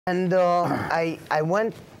And I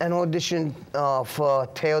went and auditioned for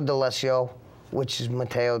Teo D'Alessio, which is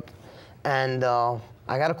Mateo, and I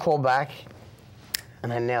got a call back,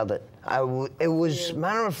 and I nailed it. It was,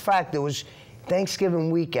 matter of fact, it was Thanksgiving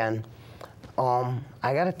weekend. I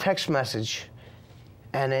got a text message,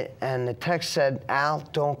 and the text said, "Al,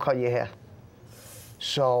 don't cut your hair."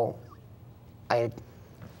 So I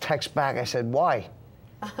text back, I said, "Why?"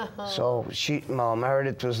 So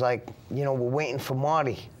Meredith was like, "You know, we're waiting for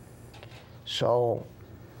Marty." So.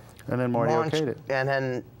 And then Marty okayed it. And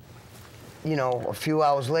then, you know, a few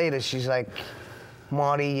hours later, she's like,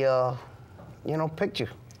 "Marty, you know, picked you."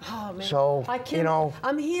 Oh, man. So, you know.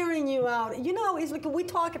 I'm hearing you out. You know, it's like we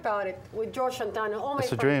talk about it with George Santana. All my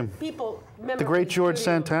It's a dream. People The great George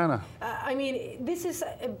Santana. I mean, this is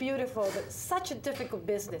beautiful, but such a difficult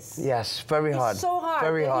business. Yes, very hard. It's so hard.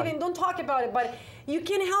 Very hard. Even don't talk about it, but you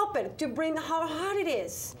can't help it to bring how hard it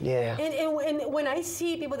is. Yeah. And when I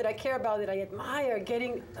see people that I care about, that I admire,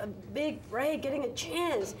 getting a big break, getting a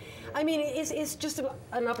chance, I mean, it's just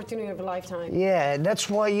an opportunity of a lifetime. Yeah, that's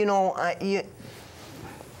why, you know,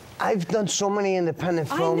 I've done so many independent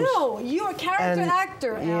films. I know, you're a character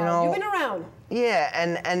actor, Al. You know, you've been around. Yeah,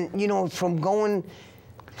 and you know, from going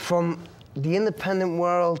from the independent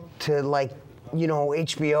world to, like, you know,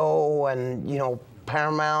 HBO and, you know,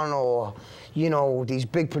 Paramount, or, you know, these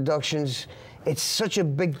big productions, it's such a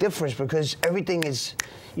big difference because everything is,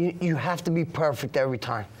 you have to be perfect every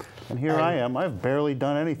time. And here I am. I've barely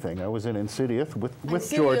done anything. I was in Insidious with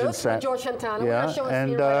George and Santana. George Santana. Yeah,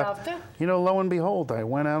 and right after. You know, lo and behold, I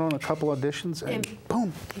went out on a couple auditions and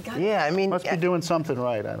boom. Yeah, I mean, must be doing something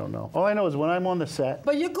right. I don't know. All I know is when I'm on the set.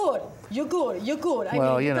 But you're good. You're good. You're good. I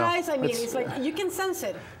mean, you guys. I mean, it's like you can sense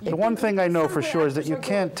it. The one thing I know for sure is that you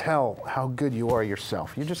can't tell how good you are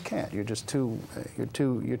yourself. You just can't. You're just too.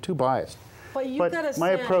 You're too biased. But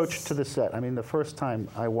my approach to the set. I mean, the first time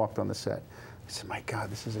I walked on the set, I said, "My God,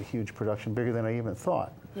 this is a huge production, bigger than I even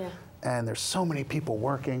thought." Yeah. And there's so many people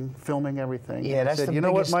working, filming everything. Yeah, that's the biggest difference. You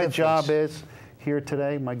know what my job is here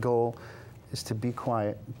today? My goal is to be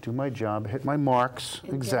quiet, do my job, hit my marks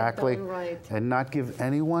exactly, and not give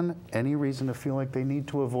anyone any reason to feel like they need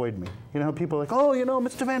to avoid me. You know how people are like, "Oh, you know,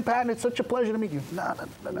 Mr. Van Patten, it's such a pleasure to meet you." No.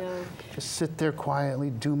 Just sit there quietly,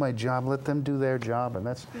 do my job, let them do their job, and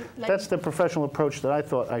that's the professional approach that I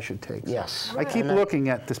thought I should take. Yes. I keep looking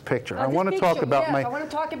at this picture. I want to talk about I want to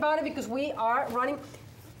talk about it because we are running.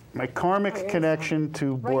 My karmic connection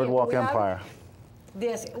to Boardwalk Empire.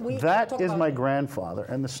 That is my grandfather,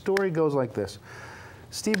 and the story goes like this.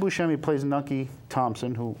 Steve Buscemi plays Nucky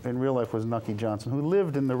Thompson, who in real life was Nucky Johnson, who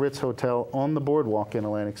lived in the Ritz Hotel on the Boardwalk in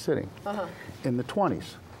Atlantic City in the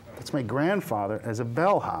 20s. That's my grandfather as a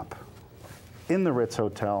bellhop in the Ritz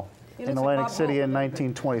Hotel in Atlantic City in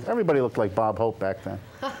 1920s. Everybody looked like Bob Hope back then.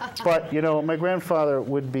 But, you know, my grandfather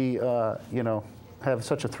would be, you know, have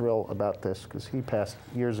such a thrill about this because he passed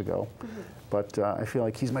years ago. But I feel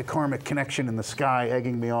like he's my karmic connection in the sky,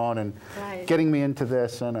 egging me on and getting me into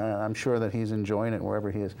this, and I'm sure that he's enjoying it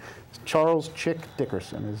wherever he is. Charles Chick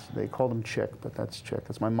Dickerson, they called him Chick, but that's Chick.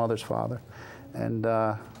 That's my mother's father. And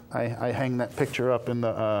I hang that picture up in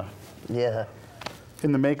the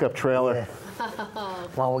in the makeup trailer. Yeah.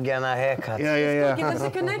 While we're getting our haircuts. Yeah. That's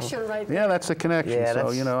a connection right there. Yeah, that's the connection. Yeah,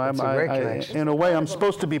 so, you know, in a way, I'm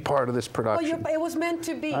supposed to be part of this production. Well, it was meant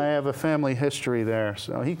to be. I have a family history there.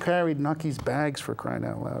 So he carried Nucky's bags, for crying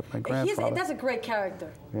out loud, my grandfather. That's a great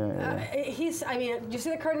character. Yeah. I mean, you see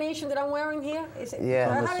the carnation that I'm wearing here? Is it,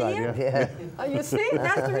 on the side, You see?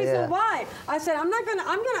 That's the reason why. I said,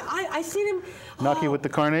 I seen him. Nucky with the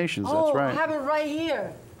carnations, that's right. I have it right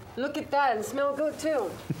here. Look at that, and smell good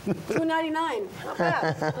too. $2.99, not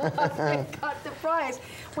bad. Got the price.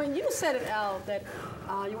 When you said it, Al, that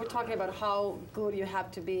you were talking about how good you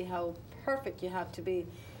have to be, how perfect you have to be.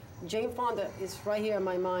 Jane Fonda is right here in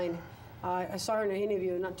my mind. I saw her in an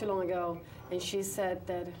interview not too long ago, and she said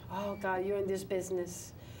that, "Oh God, you're in this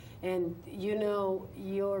business, and you know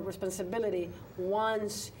your responsibility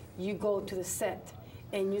once you go to the set,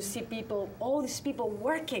 and you see people, all these people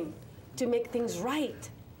working to make things right.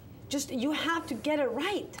 Just, you have to get it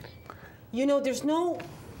right. You know, there's no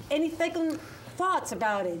any second thoughts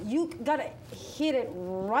about it. You gotta hit it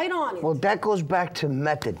right on it." Well, that goes back to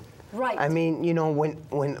method. Right. I mean, you know,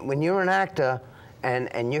 when you're an actor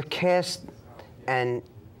and you're cast and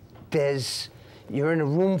you're in a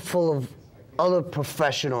room full of other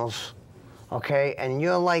professionals, okay, and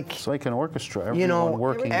you're like, it's like an orchestra. Everyone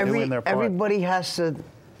working, doing their part. Everybody has to,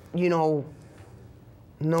 you know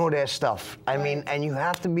their stuff. I mean, and you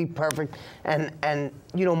have to be perfect. And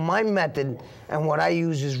you know, my method and what I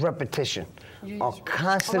use is repetition.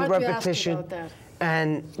 Constant repetition.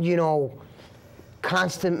 And you know,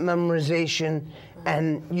 constant memorization,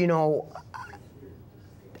 and you know,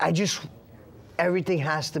 everything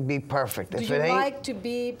has to be perfect. Do you like to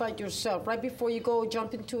be by yourself right before you go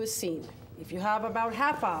jump into a scene? If you have about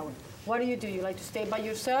half hour, what do? You like to stay by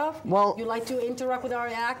yourself? Well, you like to interact with our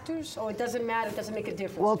actors, or it doesn't matter? It doesn't make a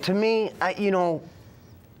difference. Well, to me, you know,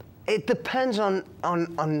 it depends on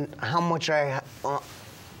how much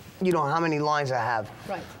you know, how many lines I have,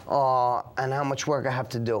 right? And how much work I have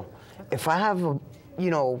to do. Okay. If I have you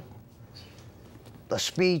know, a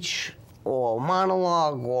speech or a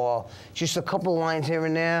monologue or just a couple lines here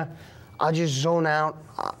and there, I'll just zone out.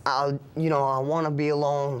 You know, I want to be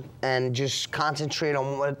alone and just concentrate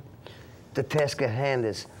on what the task at hand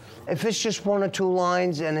is. If it's just 1 or 2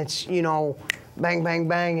 lines and it's, you know, bang, bang,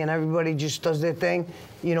 bang, and everybody just does their thing,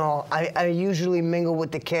 you know, I usually mingle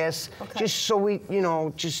with the cast, just so we, you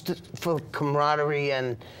know, just for camaraderie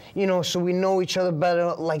and, you know, so we know each other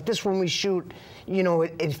better. Like this, when we shoot, you know,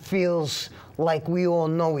 it feels like we all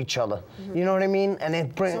know each other. Mm-hmm. You know what I mean? And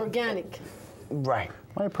it brings... It's organic. Right.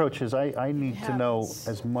 My approach is I need to know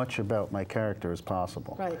as much about my character as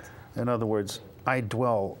possible. Right. In other words, I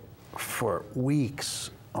dwell for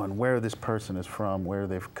weeks on where this person is from, where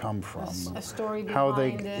they've come from, a story how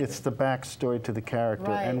behind it. It's the backstory to the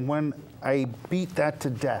character. Right. And when I beat that to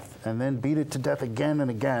death and then beat it to death again and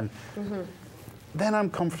again, mm-hmm. then I'm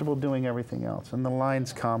comfortable doing everything else. And the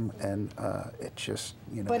lines come, and it just,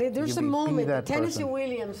 you know. But there's a moment. Tennessee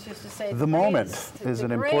Williams used to say the moment is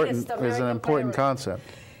an important concept.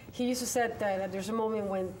 He used to say that there's a moment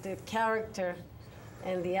when the character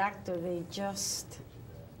and the actor, they just.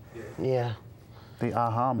 Yeah. The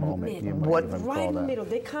aha moment, you might even right call in the that. middle,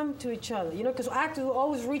 they come to each other. You know, because actors are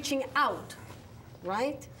always reaching out,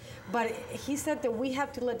 right? But he said that we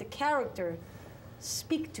have to let the character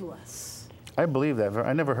speak to us. I believe that.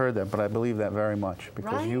 I never heard that, but I believe that very much,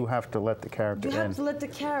 because you have to let the character in. You have to let the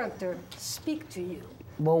character speak to you.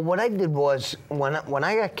 Well, what I did was, when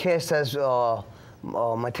I got cast as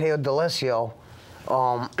Matteo D'Alessio,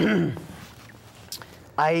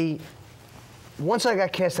 once I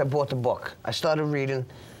got cast, I bought the book. I started reading.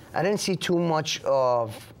 I didn't see too much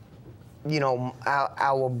of, you know,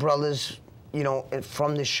 our brothers, you know,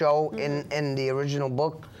 from the show mm-hmm. in the original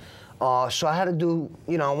book. So I had to do,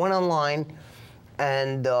 you know, I went online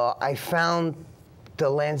and I found the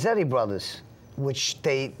Lanzetti brothers, which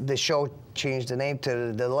the show changed the name to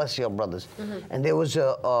the D'Alessio brothers. Mm-hmm. And there was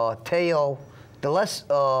a Teo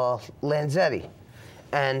Lanzetti.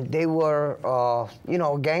 And they were, you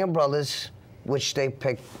know, a gang of brothers, which they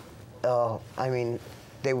picked, I mean,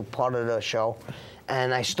 they were part of the show.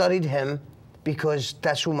 And I studied him because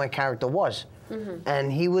that's who my character was. Mm-hmm.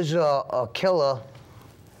 And he was a killer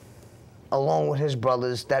along with his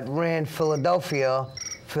brothers that ran Philadelphia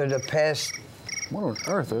for the past... What on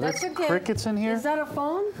earth? Are there crickets in here? Is that a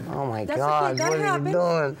phone? Oh my God, what are you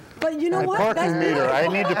doing? But you know what? Parking meter. I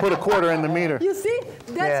need to put a quarter in the meter. You see?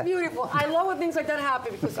 That's beautiful. I love when things like that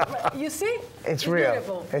happen because, you see? It's real.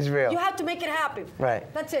 Beautiful. It's real. You have to make it happen. Right.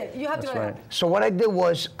 That's it. You have to make it happen. So what I did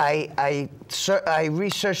was I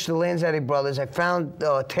researched the Lanzetti brothers. I found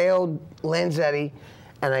Teo Lanzetti,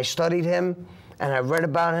 and I studied him, and I read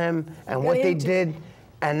about him and what they did,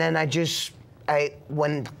 and then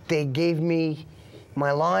when they gave me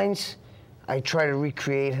my lines, I try to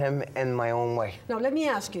recreate him in my own way. Now, let me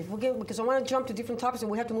ask you, because I want to jump to different topics and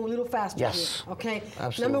we have to move a little faster. Yes. Here, okay?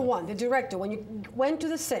 Absolutely. Number one, the director, when you went to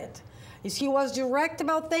the set, he was direct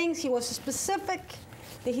about things, he was specific,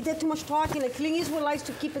 that he did too much talking, like Clint Eastwood likes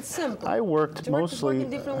to keep it simple. I worked mostly, work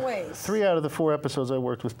in different ways. 3 out of the 4 episodes I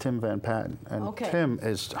worked with Tim Van Patten. And Tim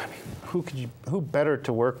is, I mean, who better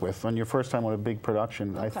to work with on your first time on a big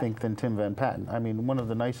production, I think, than Tim Van Patten. I mean, one of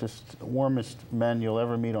the nicest, warmest men you'll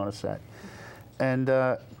ever meet on a set. And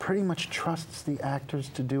pretty much trusts the actors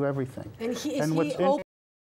to do everything. And is he open